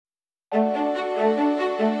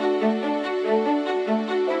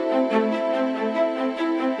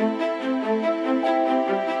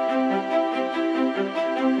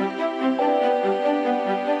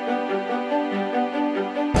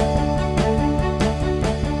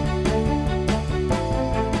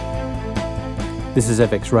This is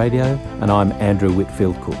FX Radio, and I'm Andrew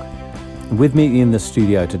Whitfield Cook. With me in the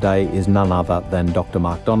studio today is none other than Dr.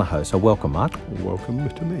 Mark Donohoe. So welcome, Mark. Welcome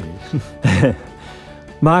to me.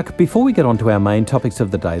 Mark, before we get on to our main topics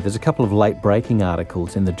of the day, there's a couple of late-breaking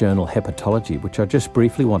articles in the journal Hepatology, which I just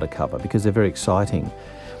briefly want to cover because they're very exciting.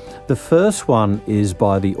 The first one is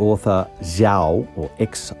by the author Xiao, or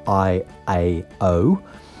Xiao,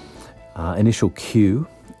 initial Q,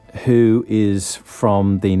 who is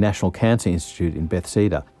from the National Cancer Institute in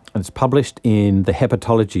Bethesda. And it's published in the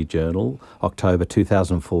Hepatology Journal, October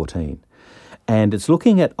 2014. And it's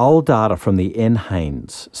looking at old data from the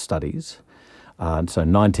NHANES studies, so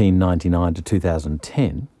 1999 to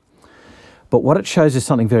 2010. But what it shows is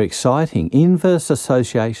something very exciting, inverse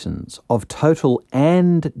associations of total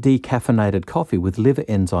and decaffeinated coffee with liver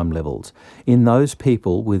enzyme levels in those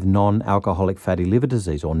people with non-alcoholic fatty liver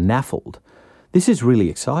disease, or NAFLD. This is really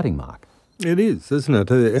exciting, Mark. It is, isn't it?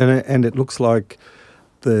 And it looks like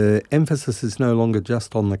the emphasis is no longer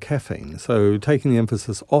just on the caffeine. So taking the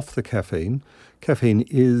emphasis off the caffeine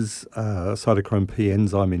is a cytochrome P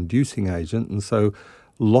enzyme-inducing agent, and so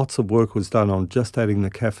lots of work was done on just adding the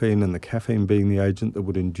caffeine, and the caffeine being the agent that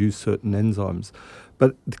would induce certain enzymes.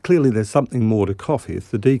 But clearly there's something more to coffee. If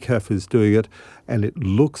the decaf is doing it, and it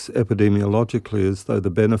looks epidemiologically as though the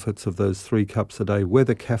benefits of those 3 cups a day,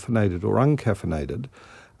 whether caffeinated or uncaffeinated,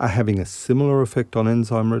 are having a similar effect on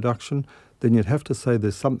enzyme reduction, then you'd have to say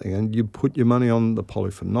there's something. And you put your money on the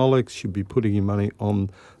polyphenolics, you'd be putting your money on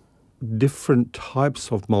different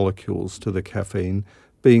types of molecules to the caffeine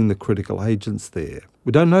being the critical agents there.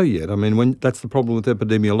 We don't know yet. I mean, that's the problem with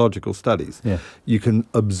epidemiological studies. Yeah. You can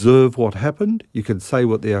observe what happened, you can say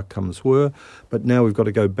what the outcomes were, but now we've got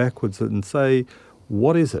to go backwards and say,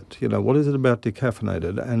 what is it? What is it about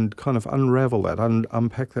decaffeinated? And kind of unravel that,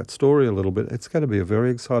 unpack that story a little bit. It's going to be a very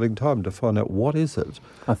exciting time to find out what is it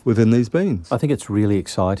within these beans. I think it's really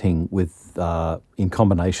exciting with in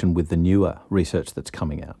combination with the newer research that's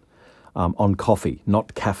coming out on coffee,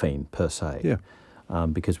 not caffeine per se. Yeah.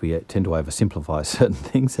 Because we tend to oversimplify certain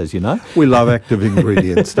things, as you know. We love active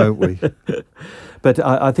ingredients, don't we? But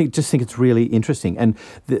I think it's really interesting. And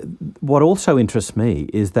what also interests me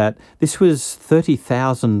is that this was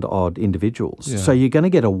 30,000 odd individuals. Yeah. So you're going to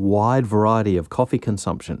get a wide variety of coffee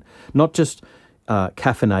consumption, not just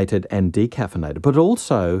caffeinated and decaffeinated, but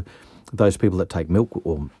also those people that take milk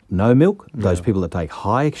or no milk, those people that take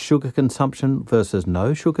high sugar consumption versus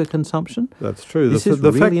no sugar consumption. That's true. This is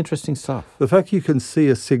really interesting stuff. The fact you can see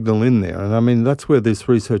a signal in there, and I mean, that's where this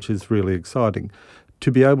research is really exciting.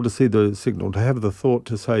 To be able to see the signal, to have the thought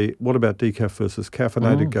to say, what about decaf versus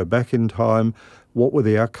caffeinated? Go back in time. What were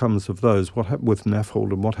the outcomes of those? What happened with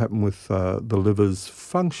NAFLD and what happened with the liver's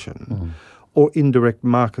function? Or indirect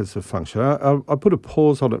markers of function. I put a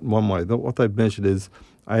pause on it in one way. What they've measured is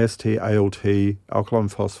AST, ALT, alkaline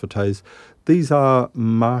phosphatase. These are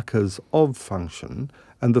markers of function,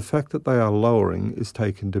 and the fact that they are lowering is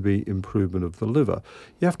taken to be improvement of the liver.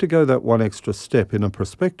 You have to go that one extra step in a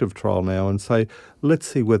prospective trial now and say, let's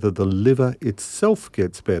see whether the liver itself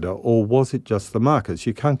gets better, or was it just the markers?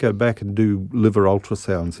 You can't go back and do liver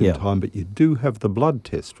ultrasounds in time, but you do have the blood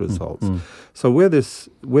test results. So where this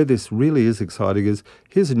really is exciting is,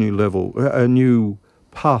 here's a new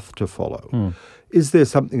path to follow. Is there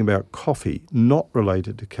something about coffee not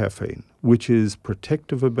related to caffeine, which is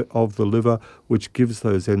protective of the liver, which gives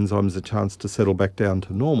those enzymes a chance to settle back down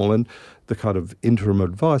to normal? And the kind of interim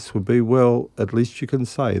advice would be, well, at least you can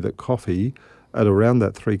say that coffee at around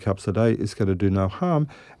that 3 cups a day is going to do no harm.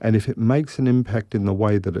 And if it makes an impact in the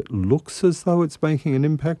way that it looks as though it's making an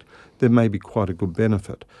impact, there may be quite a good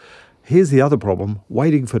benefit. Here's the other problem.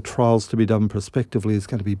 Waiting for trials to be done prospectively is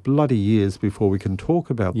going to be bloody years before we can talk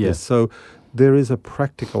about this. So there is a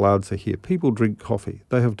practical answer here. People drink coffee.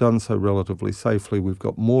 They have done so relatively safely. We've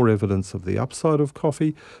got more evidence of the upside of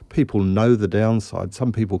coffee. People know the downside.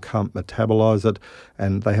 Some people can't metabolize it,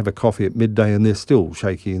 and they have a coffee at midday and they're still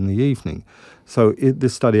shaky in the evening. So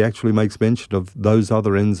this study actually makes mention of those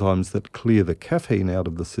other enzymes that clear the caffeine out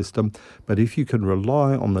of the system. But if you can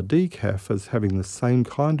rely on the decaf as having the same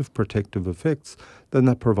kind of protective effects, then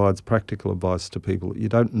that provides practical advice to people. You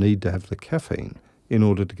don't need to have the caffeine in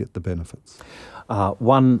order to get the benefits.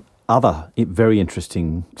 One other very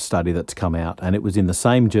interesting study that's come out, and it was in the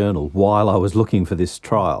same journal while I was looking for this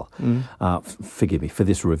trial, for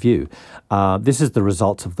this review. This is the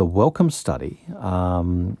results of the Wellcome study,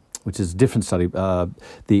 which is a different study.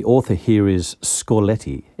 The author here is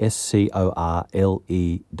Scorletti, Scorletti,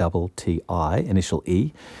 initial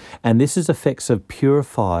E. And this is effects of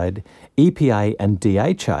purified EPA and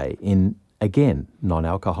DHA in, again,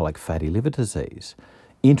 non-alcoholic fatty liver disease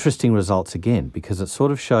interesting results again, because it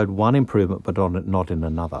sort of showed one improvement but not in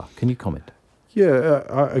another. Can you comment? Yeah,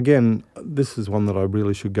 again, this is one that I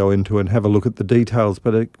really should go into and have a look at the details.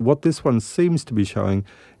 But what this one seems to be showing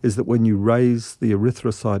is that when you raise the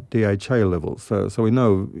erythrocyte DHA levels, so we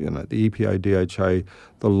know, the EPA, DHA,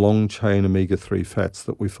 the long-chain omega-3 fats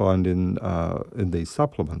that we find in these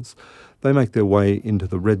supplements, they make their way into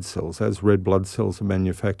the red cells. As red blood cells are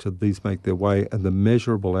manufactured, these make their way, and the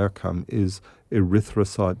measurable outcome is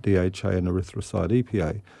erythrocyte DHA and erythrocyte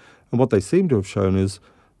EPA. And what they seem to have shown is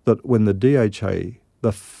that when the DHA,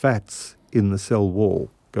 the fats in the cell wall,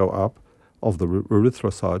 go up of the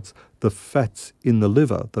erythrocytes, the fats in the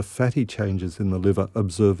liver, the fatty changes in the liver,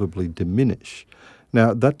 observably diminish.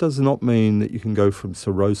 Now, that does not mean that you can go from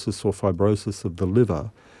cirrhosis or fibrosis of the liver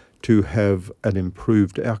to have an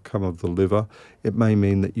improved outcome of the liver. It may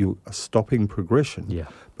mean that you are stopping progression. Yeah.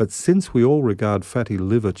 But since we all regard fatty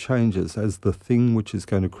liver changes as the thing which is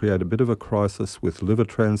going to create a bit of a crisis with liver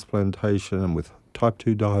transplantation and with type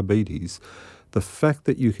 2 diabetes, the fact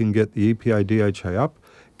that you can get the EPA DHA up,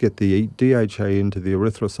 get the DHA into the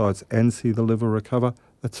erythrocytes and see the liver recover,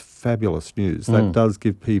 that's fabulous news. That does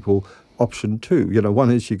give people option two.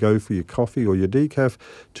 One is you go for your coffee or your decaf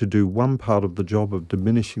to do one part of the job of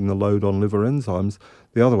diminishing the load on liver enzymes.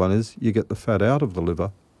 The other one is you get the fat out of the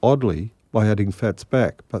liver, oddly, by adding fats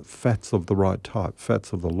back, but fats of the right type,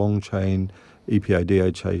 fats of the long-chain EPA,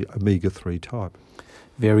 DHA, omega-3 type.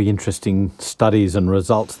 Very interesting studies and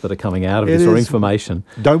results that are coming out of this, or information.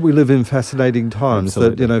 Don't we live in fascinating times?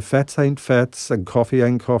 Absolutely. That, fats ain't fats and coffee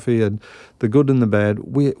ain't coffee, and the good and the bad.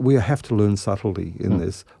 We have to learn subtlety in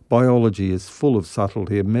this. Biology is full of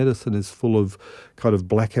subtlety, and medicine is full of kind of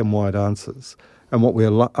black and white answers. And what we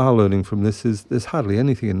are learning from this is there's hardly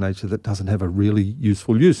anything in nature that doesn't have a really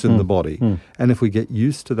useful use in the body. And if we get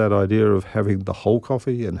used to that idea of having the whole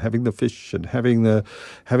coffee and having the fish and having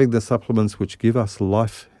the supplements which give us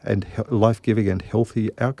life-giving and healthy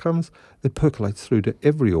outcomes, it percolates through to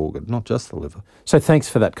every organ, not just the liver. So thanks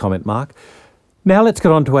for that comment, Mark. Now let's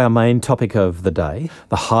get on to our main topic of the day,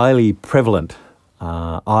 the highly prevalent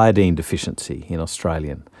iodine deficiency in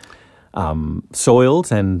Australian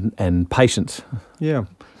soils and patients. Yeah,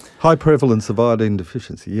 high prevalence of iodine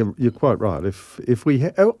deficiency. You're quite right. If we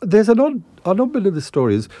there's an odd bit of the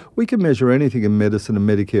story is we can measure anything in medicine and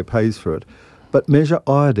Medicare pays for it, but measure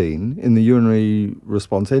iodine in the urinary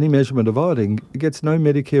response. Any measurement of iodine gets no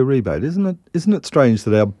Medicare rebate, isn't it? Isn't it strange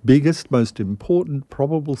that our biggest, most important,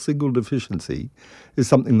 probable single deficiency is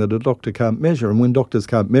something that a doctor can't measure, and when doctors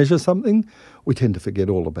can't measure something, we tend to forget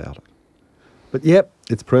all about it. But yep,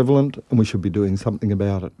 it's prevalent and we should be doing something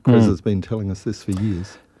about it. Cres has been telling us this for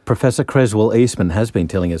years. Professor Creswell Eastman has been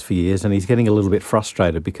telling us for years, and he's getting a little bit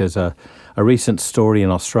frustrated because a recent story in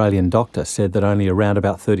Australian Doctor said that only around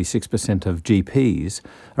about 36% of GPs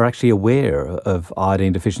are actually aware of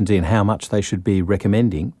iodine deficiency and how much they should be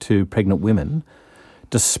recommending to pregnant women,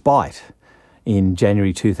 despite in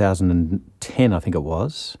January 2010, I think it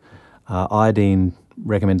was, iodine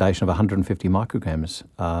recommendation of 150 micrograms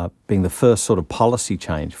being the first sort of policy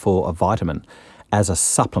change for a vitamin as a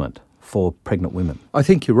supplement for pregnant women. I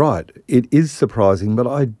think you're right. It is surprising, but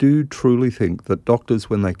I do truly think that doctors,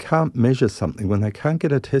 when they can't measure something, when they can't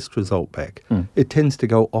get a test result back, it tends to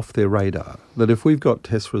go off their radar. That if we've got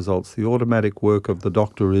test results, the automatic work of the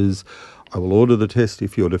doctor is, I will order the test.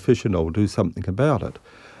 If you're deficient, I will do something about it.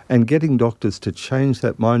 And getting doctors to change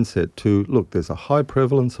that mindset to, look, there's a high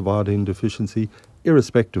prevalence of iodine deficiency,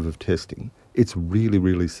 irrespective of testing. It's really,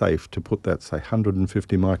 really safe to put that, say,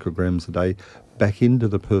 150 micrograms a day back into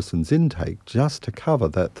the person's intake just to cover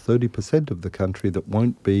that 30% of the country that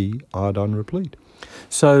won't be iodine replete.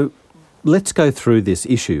 So let's go through this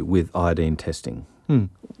issue with iodine testing.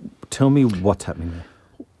 Tell me what's happening there.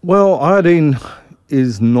 Well, iodine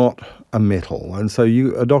is not a metal, and so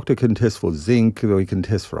a doctor can test for zinc, or he can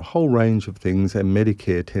test for a whole range of things, and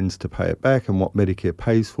Medicare tends to pay it back, and what Medicare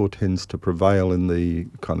pays for tends to prevail in the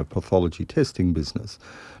kind of pathology testing business.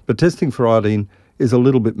 But testing for iodine is a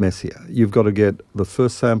little bit messier. You've got to get the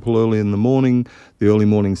first sample early in the morning. The early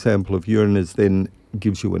morning sample of urine then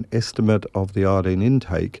gives you an estimate of the iodine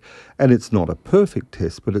intake, and it's not a perfect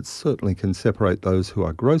test, but it certainly can separate those who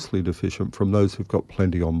are grossly deficient from those who've got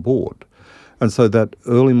plenty on board. And so that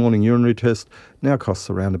early morning urinary test now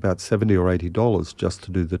costs around about $70 or $80 just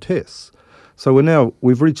to do the tests. So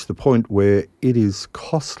we've reached the point where it is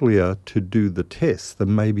costlier to do the test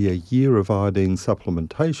than maybe a year of iodine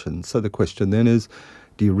supplementation. So the question then is,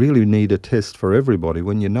 do you really need a test for everybody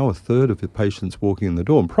when you know a third of the patients walking in the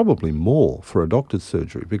door, and probably more for a doctor's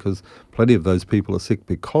surgery, because plenty of those people are sick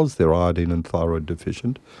because they're iodine and thyroid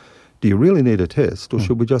deficient? Do you really need a test, or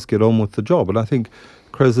should we just get on with the job? And I think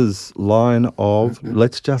Krez's line of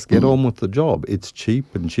let's just get on with the job. It's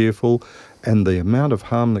cheap and cheerful, and the amount of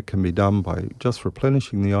harm that can be done by just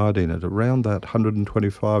replenishing the iodine at around that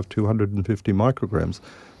 125, 250 micrograms,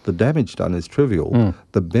 the damage done is trivial.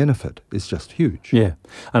 The benefit is just huge. Yeah.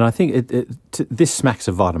 And I think this smacks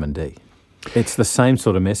of vitamin D. It's the same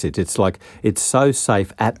sort of message. It's like it's so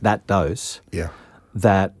safe at that dose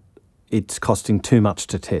that it's costing too much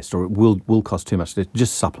to test, or it will cost too much to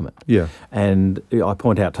just supplement. Yeah. And I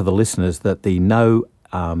point out to the listeners that the no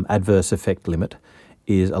adverse effect limit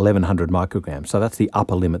is 1,100 micrograms. So that's the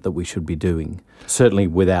upper limit that we should be doing, certainly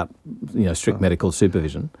without strict medical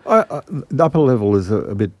supervision. The upper level is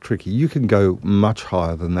a bit tricky. You can go much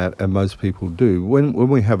higher than that, and most people do. When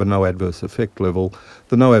we have a no adverse effect level,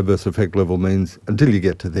 the no adverse effect level means until you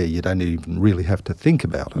get to there, you don't even really have to think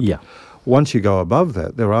about it. Yeah. Once you go above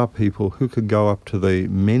that, there are people who can go up to the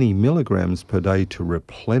many milligrams per day to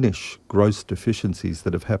replenish gross deficiencies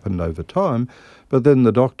that have happened over time, but then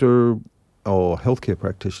the doctor or healthcare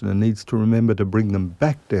practitioner needs to remember to bring them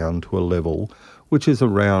back down to a level which is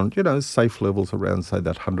around, safe levels around, say,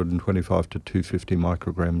 that 125 to 250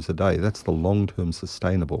 micrograms a day. That's the long-term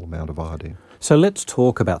sustainable amount of iodine. So let's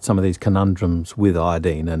talk about some of these conundrums with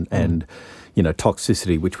iodine and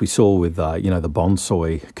toxicity, which we saw with, the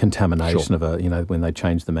Bonsoy contamination of when they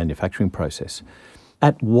changed the manufacturing process.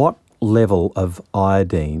 At what level of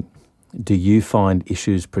iodine do you find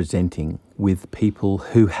issues presenting with people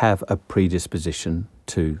who have a predisposition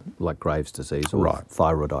to, like, Graves' disease or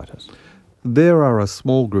thyroiditis? There are a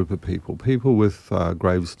small group of people with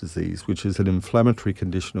Graves' disease, which is an inflammatory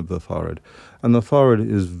condition of the thyroid. And the thyroid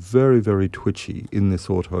is very, very twitchy in this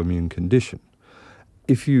autoimmune condition.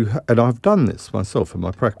 And I've done this myself in my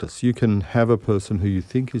practice, you can have a person who you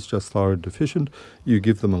think is just thyroid deficient, you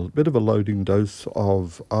give them a bit of a loading dose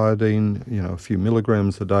of iodine, a few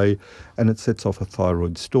milligrams a day, and it sets off a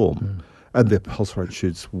thyroid storm. And their pulse rate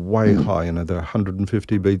shoots way high. They're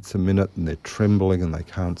 150 beats a minute, and they're trembling and they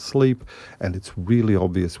can't sleep. And it's really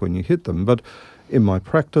obvious when you hit them. But in my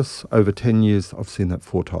practice, over 10 years, I've seen that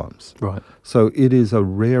 4 times. Right. So it is a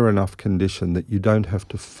rare enough condition that you don't have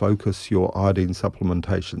to focus your iodine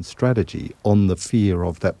supplementation strategy on the fear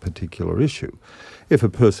of that particular issue. If a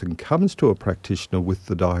person comes to a practitioner with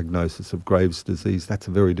the diagnosis of Graves' disease, that's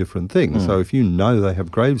a very different thing. So if you know they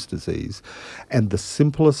have Graves' disease, and the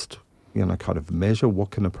simplest kind of measure,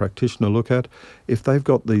 what can a practitioner look at? If they've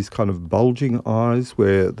got these kind of bulging eyes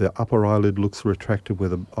where the upper eyelid looks retracted, where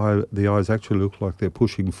the eyes actually look like they're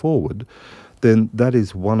pushing forward, then that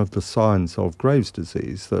is one of the signs of Graves'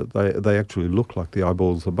 disease, that they actually look like the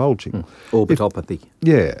eyeballs are bulging. Orbitopathy.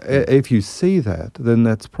 If you see that, then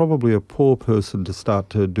that's probably a poor person to start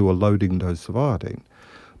to do a loading dose of iodine.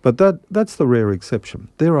 But that's the rare exception.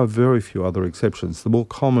 There are very few other exceptions. The more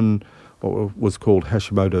common, what was called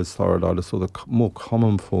Hashimoto's thyroiditis, or the more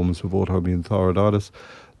common forms of autoimmune thyroiditis,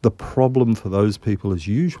 the problem for those people is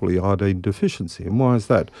usually iodine deficiency. And why is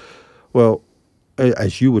that? Well,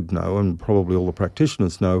 as you would know, and probably all the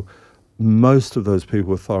practitioners know, most of those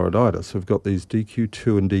people with thyroiditis have got these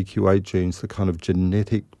DQ2 and DQ8 genes, the kind of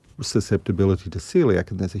genetic susceptibility to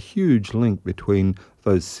celiac, and there's a huge link between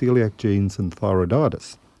those celiac genes and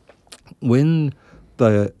thyroiditis. When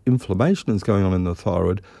the inflammation is going on in the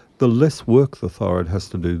thyroid, the less work the thyroid has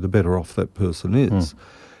to do, the better off that person is.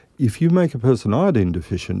 If you make a person iodine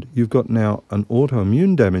deficient, you've got now an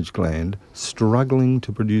autoimmune damaged gland struggling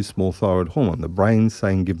to produce more thyroid hormone. The brain's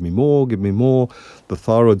saying, give me more, give me more. The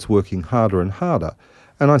thyroid's working harder and harder.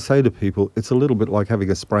 And I say to people, it's a little bit like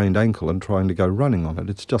having a sprained ankle and trying to go running on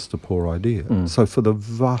it. It's just a poor idea. So for the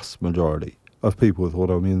vast majority of people with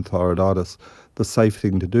autoimmune thyroiditis, the safe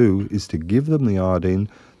thing to do is to give them the iodine.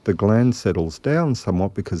 The gland settles down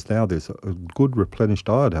somewhat because now there's a good replenished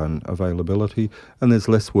iodine availability, and there's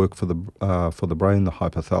less work for the brain, the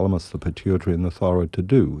hypothalamus, the pituitary, and the thyroid to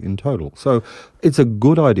do in total. So it's a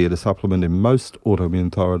good idea to supplement in most autoimmune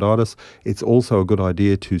thyroiditis. It's also a good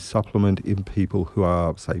idea to supplement in people who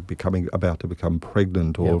are, say, about to become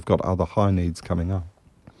pregnant or have got other high needs coming up.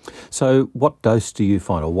 So what dose do you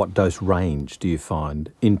find, or what dose range do you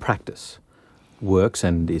find in practice works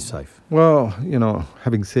and is safe? Well,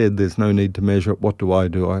 having said there's no need to measure it, what do?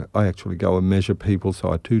 I actually go and measure people, so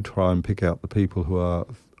I do try and pick out the people who are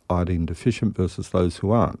iodine deficient versus those who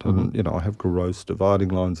aren't. And, I have gross dividing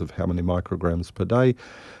lines of how many micrograms per day,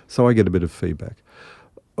 so I get a bit of feedback.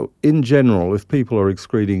 In general, if people are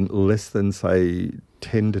excreting less than, say,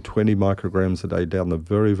 10 to 20 micrograms a day down the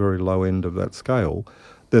very, very low end of that scale,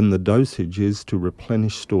 then the dosage is to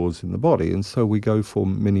replenish stores in the body. And so we go for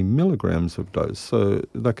many milligrams of dose. So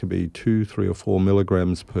that could be 2, 3 or 4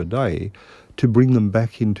 milligrams per day to bring them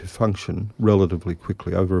back into function relatively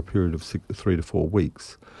quickly over a period of 3 to 4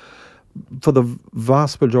 weeks. For the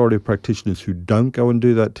vast majority of practitioners who don't go and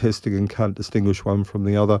do that testing and can't distinguish one from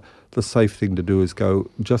the other, the safe thing to do is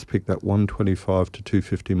just pick that 125 to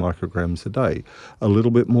 250 micrograms a day. A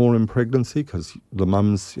little bit more in pregnancy because the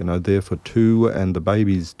mum's, there for 2 and the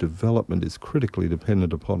baby's development is critically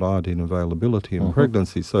dependent upon iodine availability in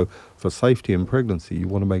pregnancy. So for safety in pregnancy, you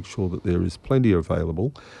want to make sure that there is plenty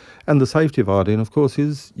available. And the safety of iodine, of course,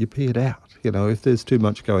 is you pee it out. If there's too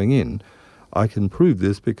much going in, I can prove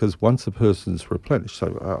this because once a person's replenished,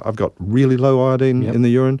 so I've got really low iodine in the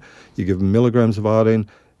urine, you give them milligrams of iodine,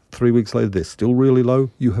 3 weeks later they're still really low,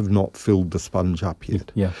 you have not filled the sponge up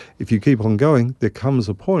yet. Yeah. If you keep on going, there comes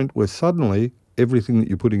a point where suddenly everything that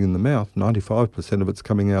you're putting in the mouth, 95% of it's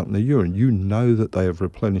coming out in the urine. You know that they have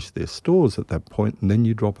replenished their stores at that point, and then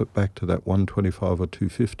you drop it back to that 125 or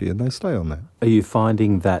 250 and they stay on that. Are you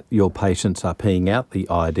finding that your patients are peeing out the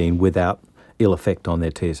iodine without ill effect on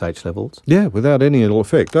their TSH levels? Yeah, without any ill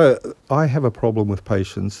effect. I have a problem with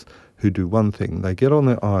patients who do one thing. They get on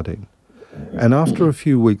their iodine, and after a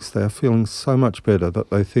few weeks they are feeling so much better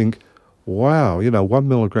that they think, wow, 1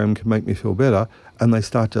 milligram can make me feel better, and they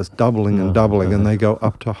start just doubling and doubling, and they go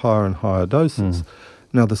up to higher and higher doses.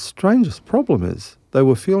 Now, the strangest problem is they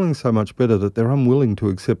were feeling so much better that they're unwilling to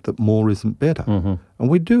accept that more isn't better. And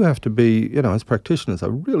we do have to be, as practitioners,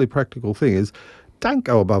 a really practical thing is, don't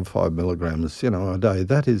go above 5 milligrams, a day.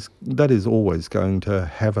 That is always going to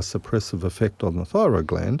have a suppressive effect on the thyroid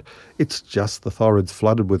gland. It's just the thyroid's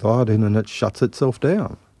flooded with iodine and it shuts itself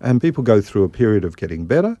down. And people go through a period of getting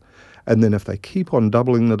better, and then if they keep on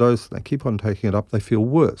doubling the dose, they keep on taking it up, they feel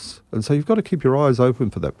worse. And so you've got to keep your eyes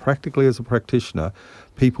open for that. Practically as a practitioner,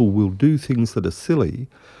 people will do things that are silly.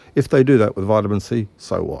 If they do that with vitamin C,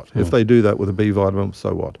 so what? If they do that with a B vitamin,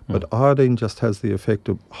 so what? But iodine just has the effect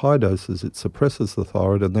of high doses. It suppresses the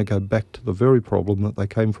thyroid and they go back to the very problem that they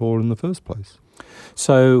came for in the first place.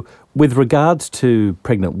 So with regards to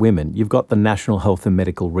pregnant women, you've got the National Health and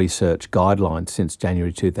Medical Research Guidelines since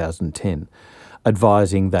January 2010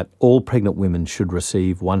 advising that all pregnant women should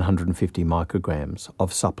receive 150 micrograms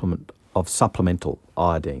of supplemental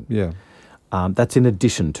iodine. Yeah. That's in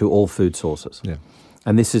addition to all food sources. Yeah.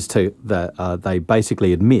 And this is they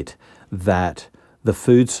basically admit that the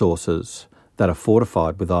food sources that are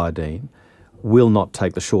fortified with iodine will not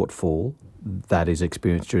take the shortfall that is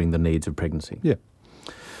experienced during the needs of pregnancy. Yeah.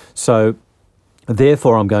 So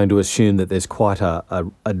therefore, I'm going to assume that there's quite a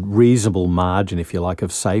reasonable margin, if you like,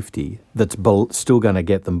 of safety that's still going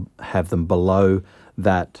to have them below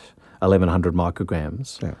that 1,100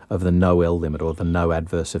 micrograms of the no-L limit or the no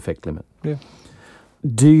adverse effect limit. Yeah.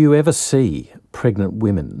 Do you ever see pregnant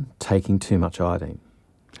women taking too much iodine?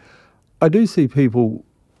 I do see people,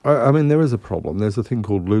 I mean, there is a problem. There's a thing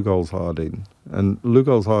called Lugol's iodine, and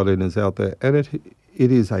Lugol's iodine is out there, and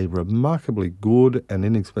it is a remarkably good and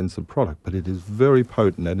inexpensive product, but it is very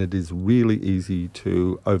potent and it is really easy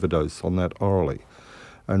to overdose on that orally.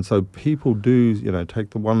 And so people do, take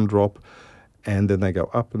the one drop and then they go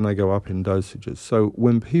up and they go up in dosages. So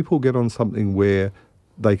when people get on something where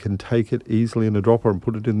they can take it easily in a dropper and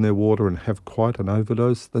put it in their water and have quite an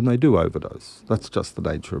overdose, then they do overdose. That's just the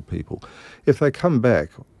nature of people. If they come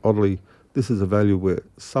back, oddly, this is a value where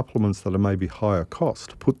supplements that are maybe higher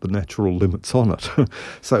cost put the natural limits on it.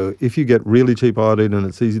 So if you get really cheap iodine and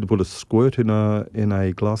it's easy to put a squirt in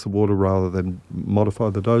a glass of water rather than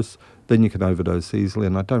modify the dose, then you can overdose easily,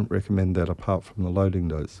 and I don't recommend that apart from the loading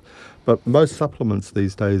dose. But most supplements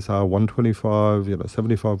these days are 125,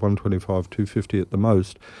 75, 125, 250 at the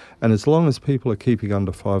most, and as long as people are keeping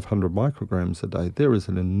under 500 micrograms a day, there is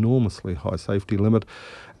an enormously high safety limit.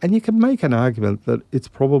 And you can make an argument that it's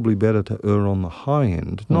probably better to err on the high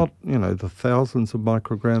end, not, the thousands of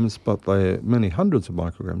micrograms, but the many hundreds of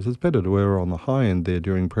micrograms. It's better to err on the high end there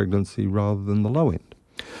during pregnancy rather than the low end.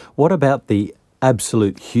 What about the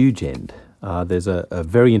absolute huge end? There's a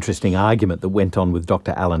very interesting argument that went on with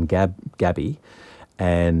Dr. Alan Gabby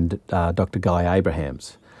and Dr. Guy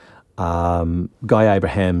Abrahams. Guy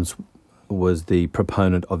Abrahams was the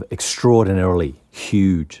proponent of extraordinarily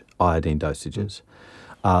huge iodine dosages.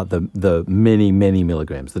 The many, many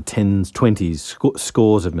milligrams, the 10s, 20s,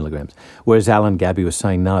 scores of milligrams. Whereas Alan Gabby was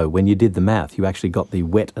saying, no, when you did the math, you actually got the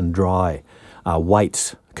wet and dry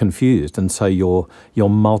weights confused. And so you're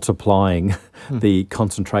multiplying the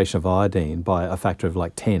concentration of iodine by a factor of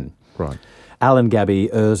like 10. Right. Alan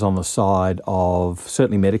Gabby errs on the side of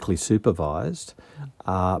certainly medically supervised,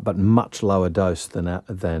 but much lower dose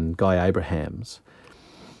than Guy Abrahams.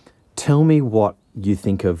 Tell me what you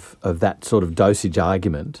think of that sort of dosage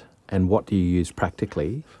argument, and what do you use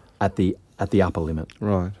practically at the upper limit?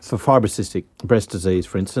 Right. For fibrocystic breast disease,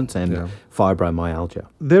 for instance, and fibromyalgia.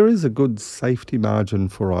 There is a good safety margin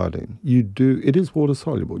for iodine. It is water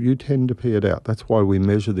soluble. You tend to pee it out. That's why we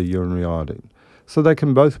measure the urinary iodine. So they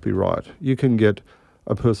can both be right. You can get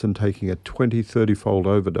a person taking a 20, 30-fold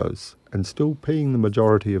overdose and still peeing the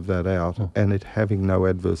majority of that out and it having no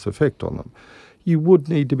adverse effect on them. You would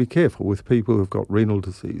need to be careful with people who've got renal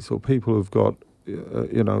disease or people who've got,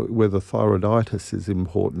 where the thyroiditis is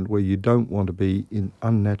important, where you don't want to be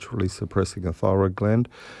unnaturally suppressing a thyroid gland.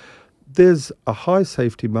 There's a high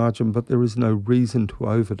safety margin, but there is no reason to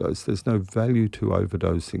overdose. There's no value to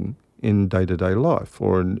overdosing in day-to-day life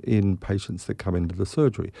or in patients that come into the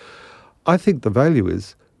surgery. I think the value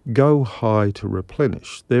is go high to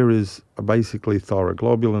replenish. There is basically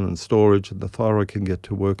thyroglobulin and storage, and the thyroid can get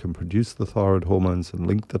to work and produce the thyroid hormones and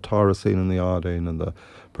link the tyrosine and the iodine and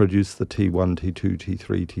produce the T1, T2,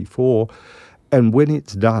 T3, T4. And when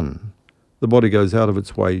it's done, the body goes out of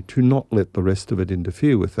its way to not let the rest of it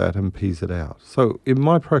interfere with that and pees it out. So in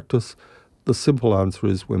my practice, the simple answer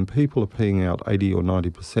is when people are peeing out 80 or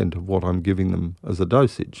 90% of what I'm giving them as a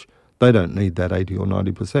dosage, they don't need that 80 or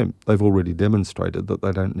 90%. They've already demonstrated that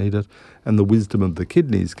they don't need it, and the wisdom of the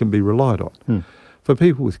kidneys can be relied on. For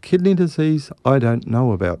people with kidney disease, I don't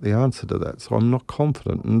know about the answer to that, so I'm not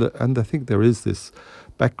confident. And I think there is this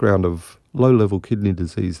background of low-level kidney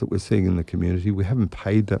disease that we're seeing in the community. We haven't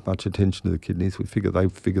paid that much attention to the kidneys. We figure they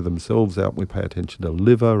figure themselves out. We pay attention to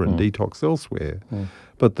liver and detox elsewhere.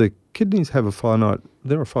 But the kidneys have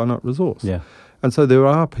they're a finite resource. Yeah. And so there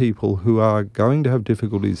are people who are going to have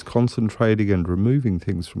difficulties concentrating and removing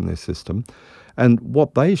things from their system. And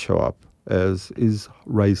what they show up as is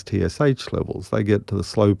raised TSH levels. They get to the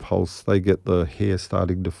slow pulse, they get the hair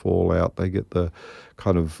starting to fall out, they get the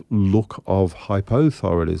kind of look of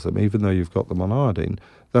hypothyroidism, even though you've got them on iodine.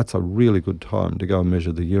 That's a really good time to go and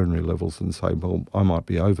measure the urinary levels and say, well, I might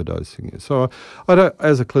be overdosing you. So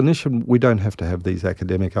as a clinician, we don't have to have these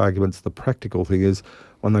academic arguments. The practical thing is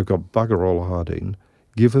when they've got bugger all iodine,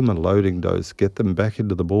 give them a loading dose, get them back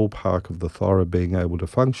into the ballpark of the thyroid being able to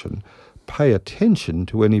function. Pay attention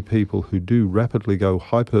to any people who do rapidly go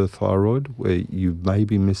hyperthyroid, where you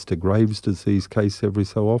maybe missed a Graves' disease case every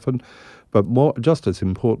so often. But just as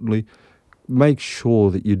importantly, make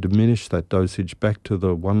sure that you diminish that dosage back to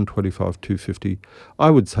the 125, 250.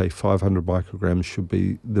 I would say 500 micrograms should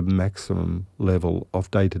be the maximum level of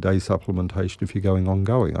day-to-day supplementation if you're going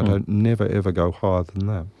ongoing. I don't never, ever go higher than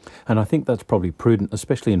that. And I think that's probably prudent,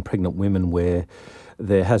 especially in pregnant women where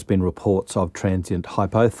there has been reports of transient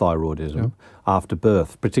hypothyroidism after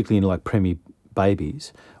birth, particularly in like preemie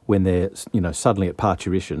babies, when they're suddenly at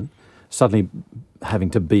parturition, suddenly having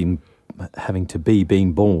to be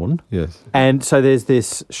being born. Yes. And so there's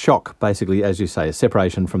this shock, basically, as you say, a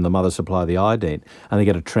separation from the mother supply of the iodine, and they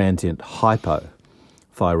get a transient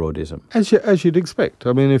hypothyroidism. As you'd expect.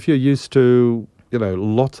 I mean, if you're used to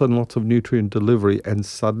lots and lots of nutrient delivery, and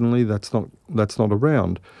suddenly that's not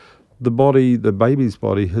around. The baby's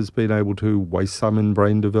body has been able to waste some in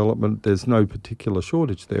brain development. There's no particular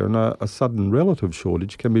shortage there, and a sudden relative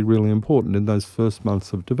shortage can be really important in those first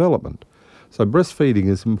months of development. So breastfeeding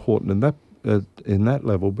is important in that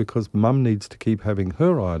level because mum needs to keep having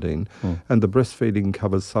her iodine, and the breastfeeding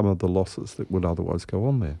covers some of the losses that would otherwise go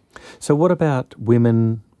on there. So what about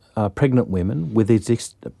women, pregnant women with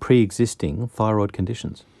pre-existing thyroid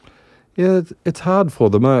conditions? Yeah, it's hard for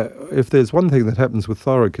them. If there's one thing that happens with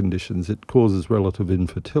thyroid conditions, it causes relative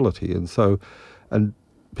infertility. And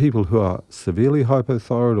people who are severely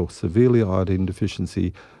hypothyroid or severely iodine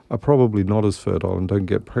deficiency are probably not as fertile and don't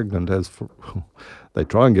get pregnant they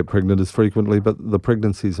try and get pregnant as frequently, but the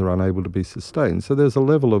pregnancies are unable to be sustained. So there's a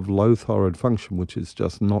level of low thyroid function which is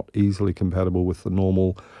just not easily compatible with the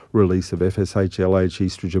normal release of FSH, LH,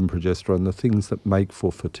 estrogen, progesterone, the things that make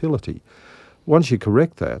for fertility. Once you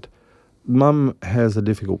correct that, mum has a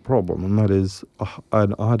difficult problem, and that is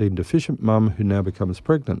an iodine-deficient mum who now becomes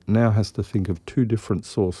pregnant now has to think of two different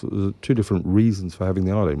sources, two different reasons for having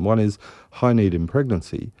the iodine. One is high need in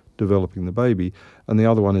pregnancy, developing the baby, and the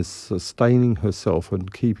other one is sustaining herself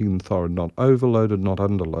and keeping the thyroid not overloaded, not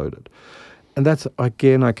underloaded. And that's,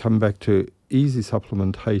 again, I come back to easy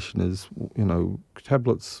supplementation is,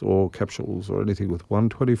 tablets or capsules or anything with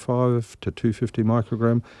 125 to 250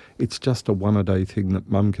 microgram. It's just a one-a-day thing that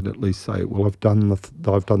mum can at least say, well, I've done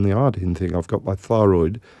the iodine thing. I've got my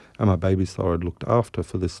thyroid and my baby's thyroid looked after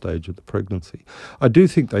for this stage of the pregnancy. I do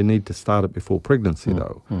think they need to start it before pregnancy,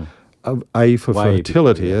 though. For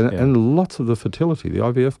fertility. And lots of the fertility, the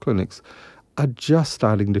IVF clinics, are just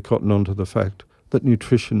starting to cotton on to the fact that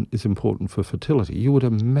nutrition is important for fertility. You would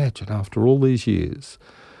imagine after all these years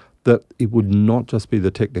that it would not just be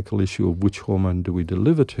the technical issue of which hormone do we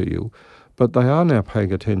deliver to you, but they are now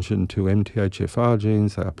paying attention to MTHFR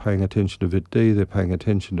genes, they are paying attention to VIT-D, they're paying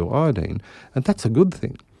attention to iodine, and that's a good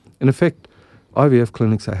thing. In effect, IVF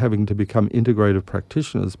clinics are having to become integrative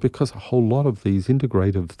practitioners because a whole lot of these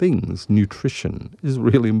integrative things, nutrition, is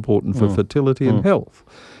really important for fertility and health.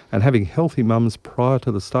 And having healthy mums prior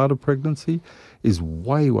to the start of pregnancy is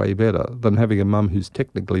way, way better than having a mum who's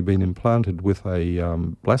technically been implanted with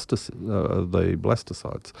the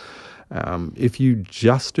blastocytes. If you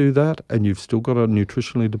just do that and you've still got a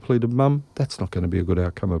nutritionally depleted mum, that's not going to be a good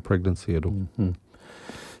outcome of pregnancy at all. Mm-hmm.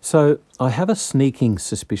 So I have a sneaking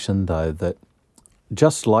suspicion, though, that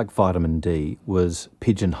just like vitamin D was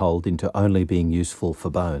pigeonholed into only being useful for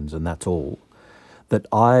bones and that's all, that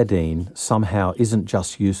iodine somehow isn't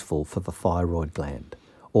just useful for the thyroid gland,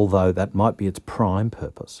 although that might be its prime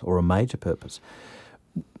purpose or a major purpose.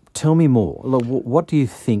 Tell me more. What do you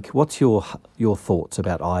think? What's your thoughts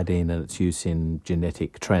about iodine and its use in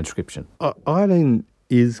genetic transcription? Iodine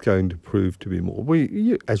is going to prove to be more.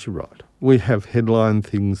 As you're right, we have headline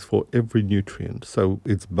things for every nutrient. So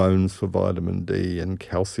it's bones for vitamin D and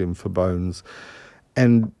calcium for bones.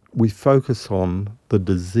 And we focus on the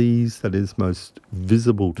disease that is most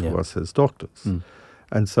visible to us as doctors.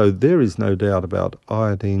 And so there is no doubt about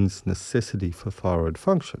iodine's necessity for thyroid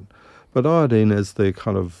function. But iodine as the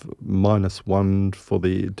kind of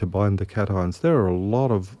 -1 to bind the cations, there are a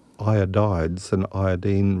lot of iodides and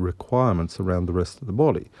iodine requirements around the rest of the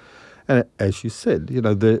body. And as you said,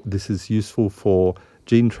 this is useful for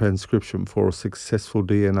gene transcription, for a successful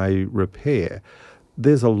DNA repair.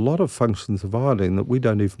 There's a lot of functions of iodine that we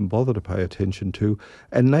don't even bother to pay attention to,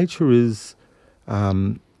 and nature is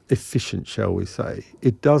efficient, shall we say.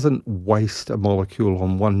 It doesn't waste a molecule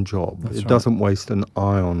on one job. It doesn't waste an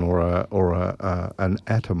ion or an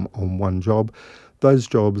atom on one job. Those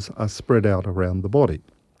jobs are spread out around the body.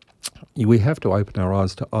 We have to open our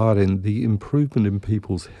eyes to iodine, the improvement in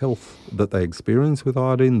people's health that they experience with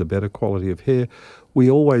iodine, the better quality of hair.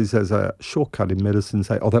 We always, as a shortcut in medicine,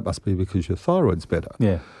 say, that must be because your thyroid's better.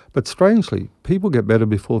 Yeah. But strangely, people get better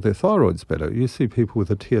before their thyroid's better. You see people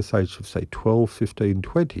with a TSH of, say, 12, 15,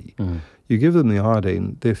 20. You give them the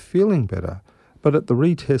iodine, they're feeling better. But at the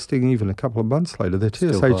retesting, even a couple of months later, their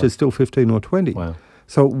TSH is still 15 or 20. Wow.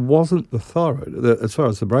 So it wasn't the thyroid. As far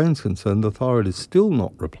as the brain's concerned, the thyroid is still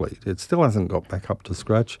not replete. It still hasn't got back up to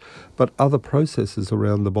scratch, but other processes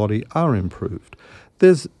around the body are improved.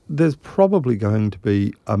 There's probably going to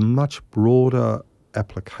be a much broader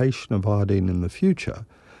application of iodine in the future.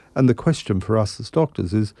 And the question for us as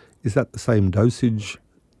doctors is that the same dosage?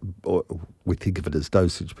 Or we think of it as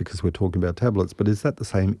dosage because we're talking about tablets, but is that the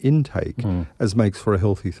same intake as makes for a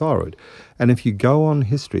healthy thyroid? And if you go on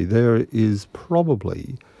history, there is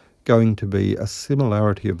probably going to be a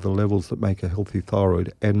similarity of the levels that make a healthy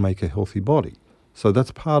thyroid and make a healthy body. So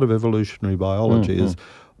that's part of evolutionary biology is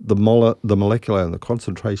the molecular and the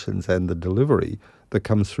concentrations and the delivery that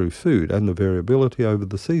comes through food and the variability over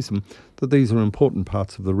the season, that these are important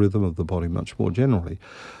parts of the rhythm of the body much more generally.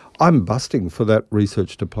 I'm busting for that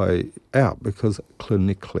research to play out because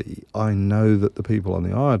clinically I know that the people on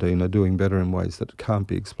the iodine are doing better in ways that can't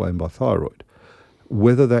be explained by thyroid.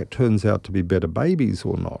 Whether that turns out to be better babies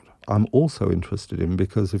or not, I'm also interested in,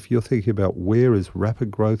 because if you're thinking about where is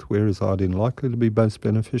rapid growth, where is iodine likely to be most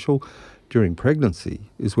beneficial, during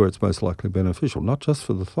pregnancy is where it's most likely beneficial, not just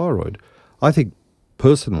for the thyroid. I think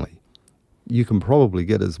personally you can probably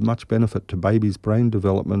get as much benefit to baby's brain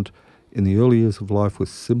development in the early years of life with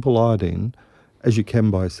simple iodine as you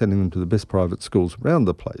can by sending them to the best private schools around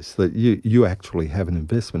the place, that you actually have an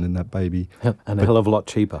investment in that baby. And a hell of a lot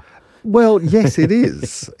cheaper. Well, yes, it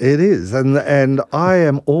is. It is. And I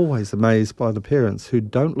am always amazed by the parents who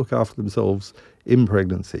don't look after themselves in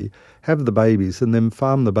pregnancy, have the babies and then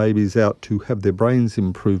farm the babies out to have their brains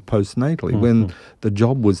improved postnatally when the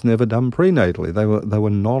job was never done prenatally. They were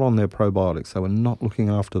not on their probiotics. They were not looking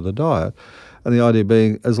after the diet. And the idea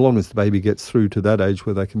being, as long as the baby gets through to that age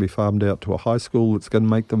where they can be farmed out to a high school that's going to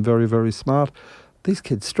make them very, very smart, these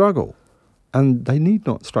kids struggle. And they need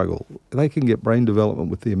not struggle. They can get brain development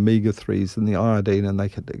with the omega-3s and the iodine, and they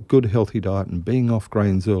can get a good, healthy diet and being off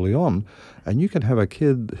grains early on. And you can have a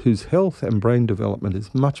kid whose health and brain development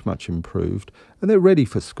is much, much improved, and they're ready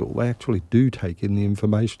for school. They actually do take in the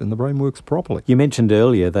information and the brain works properly. You mentioned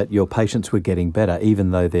earlier that your patients were getting better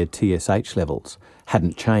even though their TSH levels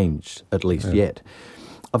hadn't changed, at least yet.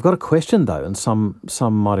 I've got a question, though, and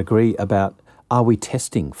some might agree about, are we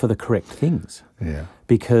testing for the correct things? Yeah.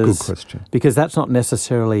 Because, Good question. Because that's not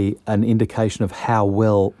necessarily an indication of how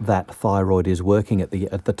well that thyroid is working at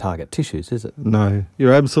the target tissues, is it? No,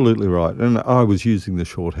 you're absolutely right. And I was using the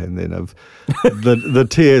shorthand then of the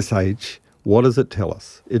TSH. What does it tell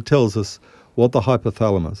us? It tells us what the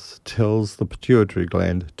hypothalamus tells the pituitary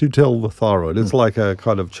gland to tell the thyroid. It's like a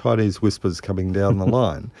kind of Chinese whispers coming down the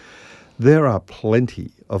line. There are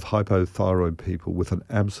plenty of hypothyroid people with an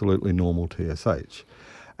absolutely normal TSH.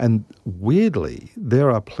 And weirdly, there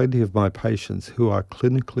are plenty of my patients who are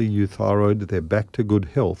clinically euthyroid, they're back to good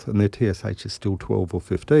health, and their TSH is still 12 or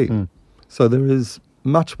 15. So there is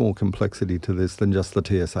much more complexity to this than just the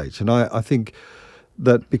TSH. And I think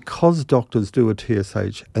that because doctors do a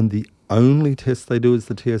TSH and the only test they do is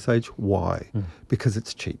the TSH, why? Because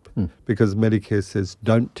it's cheap. Because Medicare says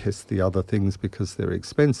don't test the other things because they're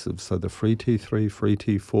expensive. So the free T3, free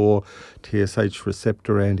T4, TSH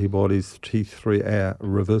receptor antibodies, T3,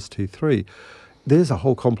 reverse T3. There's a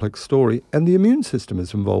whole complex story. And the immune system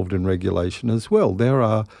is involved in regulation as well. There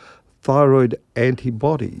are thyroid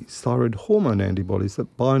antibodies, thyroid hormone antibodies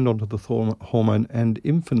that bind onto the hormone and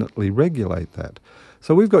infinitely regulate that.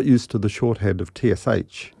 So we've got used to the shorthand of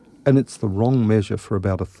TSH, and it's the wrong measure for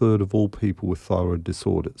about a third of all people with thyroid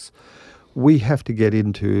disorders. We have to get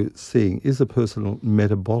into seeing, is a person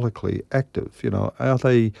metabolically active? You know, are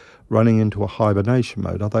they running into a hibernation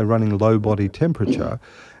mode? Are they running low body temperature?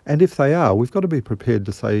 And if they are, we've got to be prepared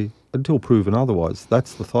to say, until proven otherwise,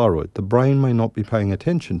 that's the thyroid. The brain may not be paying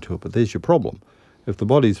attention to it, but there's your problem. If the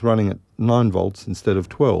body's running at 9 volts instead of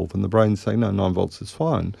 12 and the brain's saying, no, 9 volts is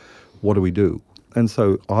fine, what do we do? And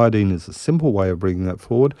so iodine is a simple way of bringing that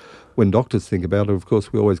forward. When doctors think about it, of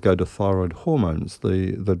course, we always go to thyroid hormones,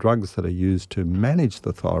 the drugs that are used to manage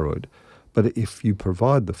the thyroid. But if you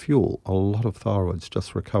provide the fuel, a lot of thyroids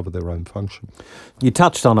just recover their own function. You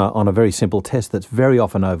touched on a very simple test that's very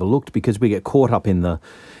often overlooked because we get caught up in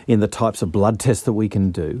the types of blood tests that we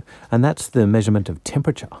can do, and that's the measurement of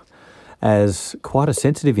temperature as quite a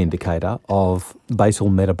sensitive indicator of basal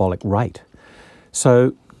metabolic rate.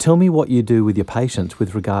 So tell me what you do with your patients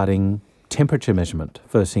with regarding temperature measurement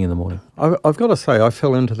first thing in the morning. I've got to say, I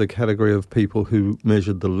fell into the category of people who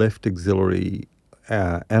measured the left axillary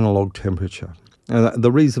analog temperature. And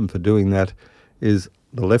the reason for doing that is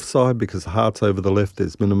the left side, because the heart's over the left,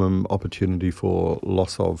 there's minimum opportunity for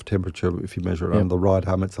loss of temperature. If you measure it under the right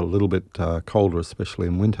arm, it's a little bit colder, especially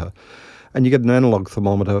in winter. And you get an analog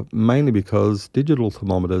thermometer mainly because digital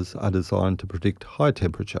thermometers are designed to predict high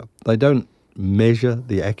temperature. They don't measure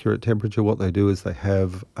the accurate temperature. What they do is they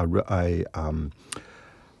have a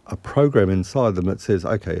program inside them that says,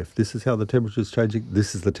 okay, if this is how the temperature is changing,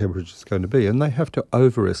 this is the temperature it's going to be. And they have to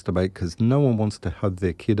overestimate because no one wants to have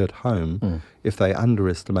their kid at home if they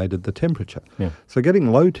underestimated the temperature. So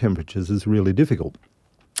getting low temperatures is really difficult.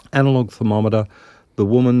 Analog thermometer, the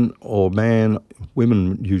woman or man,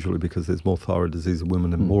 women usually because there's more thyroid disease in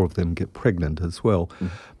women and more of them get pregnant as well.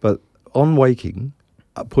 But on waking,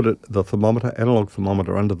 put the analog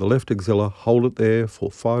thermometer under the left axilla, hold it there for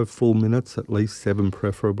 5 full minutes, at least 7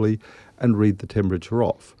 preferably, and read the temperature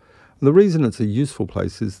off. And the reason it's a useful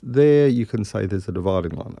place is there you can say there's a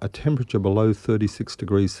dividing line. A temperature below 36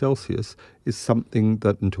 degrees Celsius is something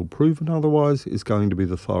that, until proven otherwise, is going to be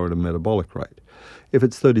the thyroid and metabolic rate. If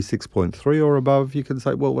it's 36.3 or above, you can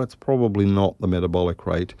say, well, that's probably not the metabolic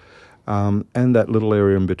rate. And that little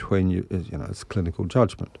area in between, it's clinical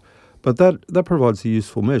judgment. But that provides a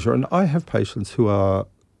useful measure. And I have patients who are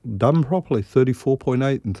done properly,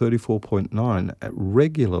 34.8 and 34.9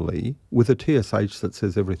 regularly with a TSH that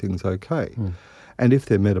says everything's okay. And if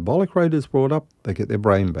their metabolic rate is brought up, they get their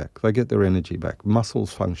brain back, they get their energy back,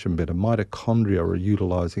 muscles function better, mitochondria are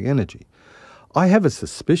utilising energy. I have a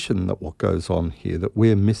suspicion that what goes on here that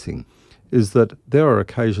we're missing is that there are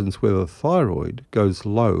occasions where the thyroid goes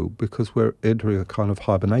low because we're entering a kind of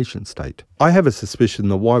hibernation state. I have a suspicion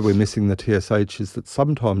that why we're missing the TSH is that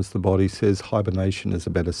sometimes the body says hibernation is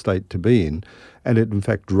a better state to be in, and it in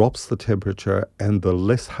fact drops the temperature, and the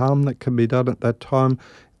less harm that can be done at that time,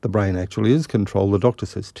 the brain actually is controlled. The doctor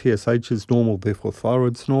says TSH is normal, therefore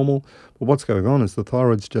thyroid's normal. But what's going on is the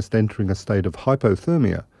thyroid's just entering a state of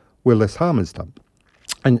hypothermia where less harm is done.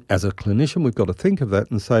 And as a clinician, we've got to think of that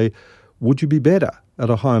and say, would you be better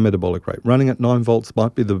at a higher metabolic rate? Running at 9 volts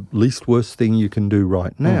might be the least worst thing you can do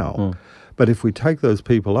right now. But if we take those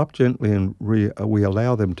people up gently and we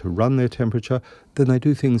allow them to run their temperature, then they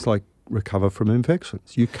do things like recover from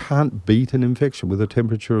infections. You can't beat an infection with a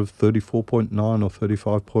temperature of 34.9 or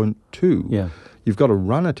 35.2. Yeah. You've got to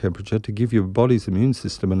run a temperature to give your body's immune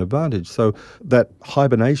system an advantage. So that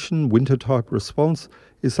hibernation, winter-type response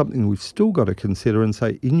is something we've still got to consider and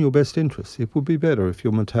say, in your best interest, it would be better if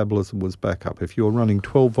your metabolism was back up. If you're running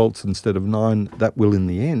 12 volts instead of 9, that will, in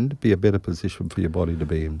the end, be a better position for your body to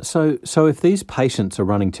be in. So if these patients are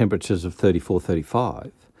running temperatures of 34,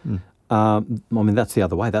 35, that's the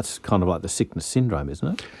other way. That's kind of like the sickness syndrome, isn't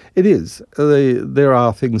it? It is. There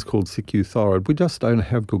are things called sick thyroid. We just don't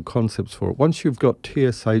have good concepts for it. Once you've got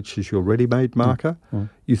TSH as your ready-made marker,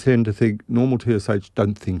 you tend to think normal TSH,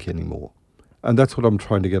 don't think anymore. And that's what I'm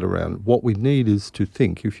trying to get around. What we need is to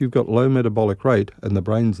think. If you've got low metabolic rate and the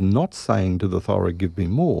brain's not saying to the thyroid, give me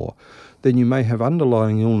more, then you may have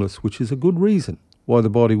underlying illness, which is a good reason why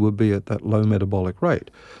the body would be at that low metabolic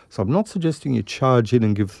rate. So I'm not suggesting you charge in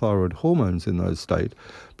and give thyroid hormones in those states,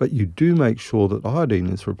 but you do make sure that iodine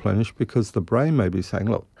is replenished, because the brain may be saying,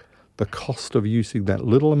 look, the cost of using that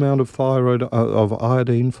little amount of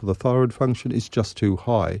iodine for the thyroid function is just too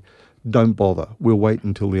high. Don't bother. We'll wait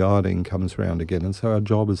until the iodine comes around again. And so our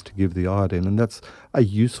job is to give the iodine. And that's a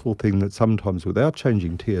useful thing that sometimes, without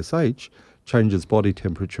changing TSH, changes body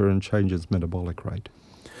temperature and changes metabolic rate.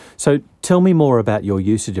 So tell me more about your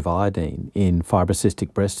usage of iodine in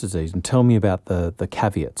fibrocystic breast disease, and tell me about the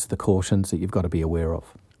caveats, the cautions that you've got to be aware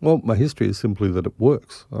of. Well, my history is simply that it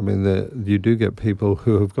works. I mean, you do get people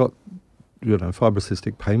who have got,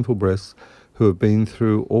 fibrocystic painful breasts, who have been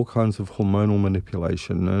through all kinds of hormonal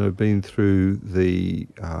manipulation and have been through the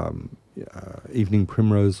evening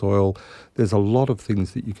primrose oil. There's a lot of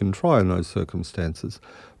things that you can try in those circumstances.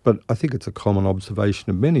 But I think it's a common observation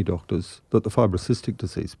of many doctors that the fibrocystic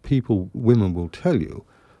disease, women will tell you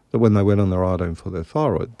that when they went on their iodine for their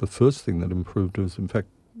thyroid, the first thing that improved was, in fact,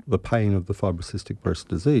 the pain of the fibrocystic breast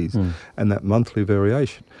disease and that monthly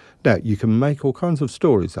variation. Now, you can make all kinds of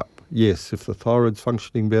stories up. Yes, if the thyroid's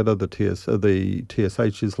functioning better, the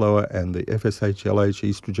TSH is lower, and the FSH, LH,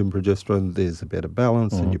 estrogen, progesterone, there's a better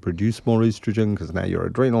balance, and you produce more estrogen because now your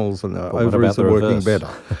adrenals and the ovaries are working better.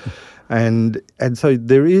 And so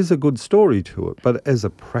there is a good story to it, but as a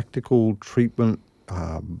practical treatment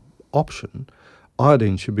option,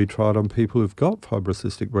 iodine should be tried on people who've got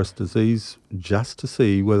fibrocystic breast disease, just to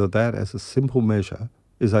see whether that, as a simple measure,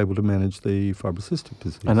 is able to manage the fibrocystic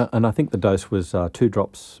disease. And I think the dose was 2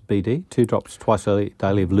 drops BD, 2 drops twice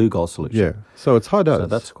daily of Lugol solution. Yeah, so it's high dose. So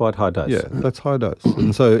that's quite high dose. Yeah, that's high dose.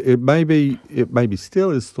 And so it may be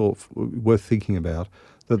still is worth thinking about,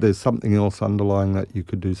 that there's something else underlying that you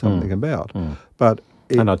could do something about. But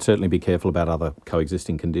and I'd certainly be careful about other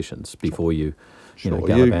coexisting conditions before you. You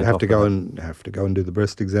have to go and do the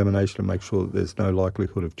breast examination and make sure that there's no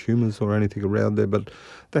likelihood of tumours or anything around there. But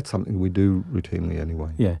that's something we do routinely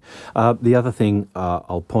anyway. Yeah. The other thing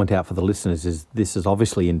I'll point out for the listeners is this is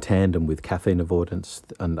obviously in tandem with caffeine avoidance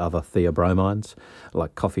and other theobromines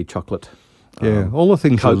like coffee, chocolate. All the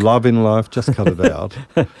things Coke. You love in life, just cut it out.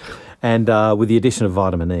 And with the addition of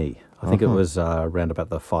vitamin E, I think it was around about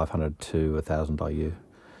the 500 to 1,000 IU.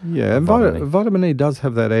 Yeah, and vitamin E does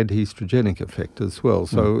have that anti-estrogenic effect as well.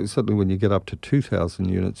 So certainly when you get up to 2,000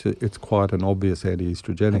 units, it's quite an obvious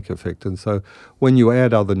anti-estrogenic effect. And so when you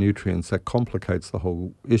add other nutrients, that complicates the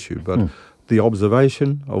whole issue. But the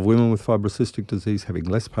observation of women with fibrocystic disease having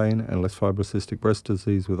less pain and less fibrocystic breast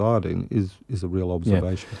disease with iodine is a real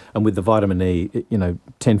observation. Yeah. And with the vitamin E,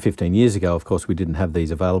 10, 15 years ago, of course, we didn't have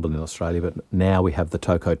these available in Australia, but now we have the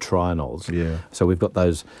tocotrienols. Yeah. So we've got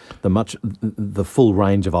the full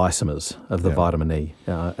range of isomers of the vitamin E.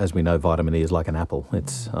 As we know, vitamin E is like an apple.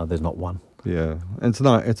 It's there's not one. Yeah, and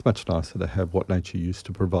it's much nicer to have what nature used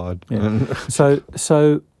to provide. Yeah. So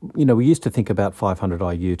we used to think about 500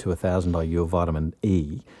 IU to 1,000 IU of vitamin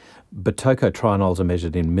E, but tocotrienols are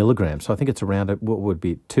measured in milligrams. So I think it's around, what would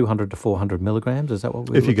be 200 to 400 milligrams? Is that what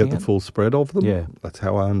we're If you get looking the full spread of them? Yeah. That's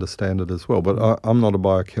how I understand it as well. But I'm not a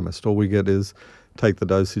biochemist. All we get is take the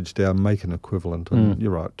dosage down, make an equivalent, and you're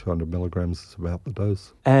right, 200 milligrams is about the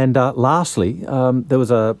dose. And lastly, there was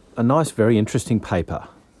a nice, very interesting paper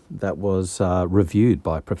that was reviewed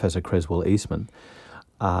by Professor Creswell Eastman,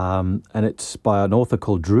 and it's by an author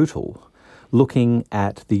called Drutel, looking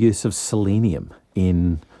at the use of selenium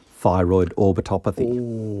in thyroid orbitopathy.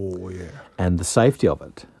 Oh, yeah. And the safety of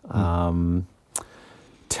it.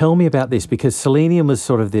 Tell me about this, because selenium was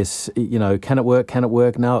sort of this, can it work?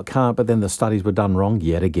 No, it can't, but then the studies were done wrong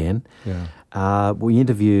yet again. Yeah. We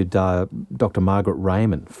interviewed Dr. Margaret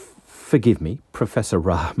Raymond, Professor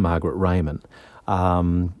Margaret Raymond,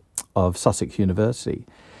 of Sussex University,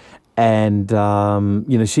 and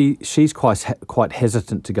she's quite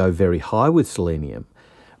hesitant to go very high with selenium,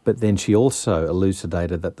 But then she also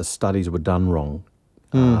elucidated that the studies were done wrong.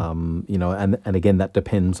 And again, that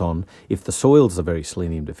depends on if the soils are very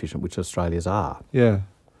selenium deficient, which Australia's are. Yeah.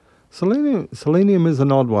 Selenium is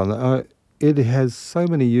an odd one. It has so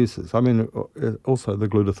many uses. I mean, also the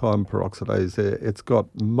glutathione peroxidase, it's got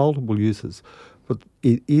multiple uses. But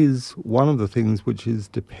it is one of the things which is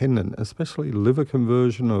dependent, especially liver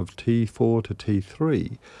conversion of T4 to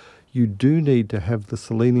T3. You do need to have the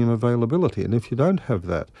selenium availability. And if you don't have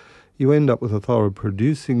that, you end up with a thyroid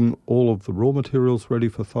producing all of the raw materials ready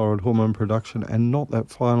for thyroid hormone production and not that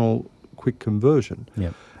final quick conversion.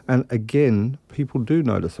 Yep. And again, people do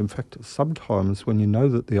notice. In fact, sometimes when you know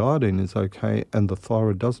that the iodine is okay and the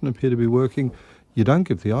thyroid doesn't appear to be working, you don't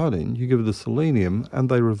give the iodine, you give the selenium, and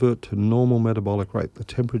they revert to normal metabolic rate. The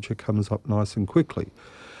temperature comes up nice and quickly.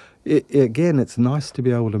 Again, it's nice to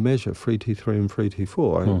be able to measure free T3 and free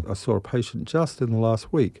T4. I saw a patient just in the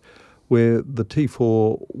last week where the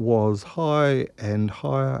T4 was high and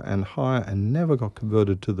higher and higher and never got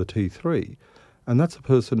converted to the T3. And that's a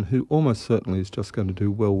person who almost certainly is just going to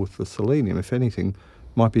do well with the selenium. If anything,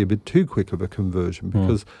 might be a bit too quick of a conversion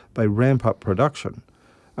because they ramp up production.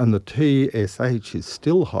 And the TSH is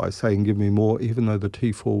still high, saying give me more, even though the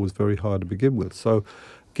T4 was very high to begin with. So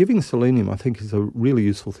giving selenium, I think, is a really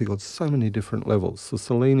useful thing on so many different levels. So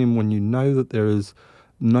selenium, when you know that there is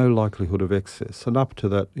no likelihood of excess, and up to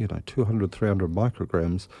that, 200, 300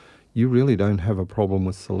 micrograms, you really don't have a problem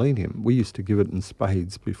with selenium. We used to give it in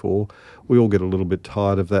spades before. We all get a little bit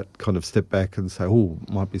tired of that kind of step back and say,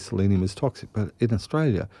 might be selenium is toxic. But in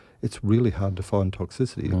Australia, it's really hard to find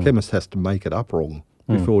toxicity. The chemist has to make it up wrong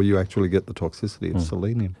before you actually get the toxicity of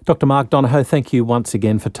selenium. Dr. Mark Donohoe, thank you once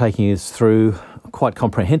again for taking us through quite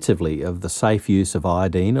comprehensively of the safe use of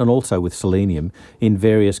iodine and also with selenium in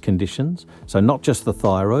various conditions. So not just the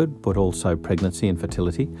thyroid, but also pregnancy and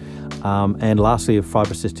fertility. And lastly, of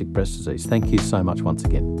fibrocystic breast disease. Thank you so much once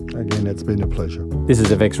again. Again, it's been a pleasure. This is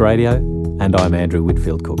FX Radio, and I'm Andrew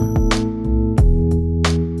Whitfield Cook.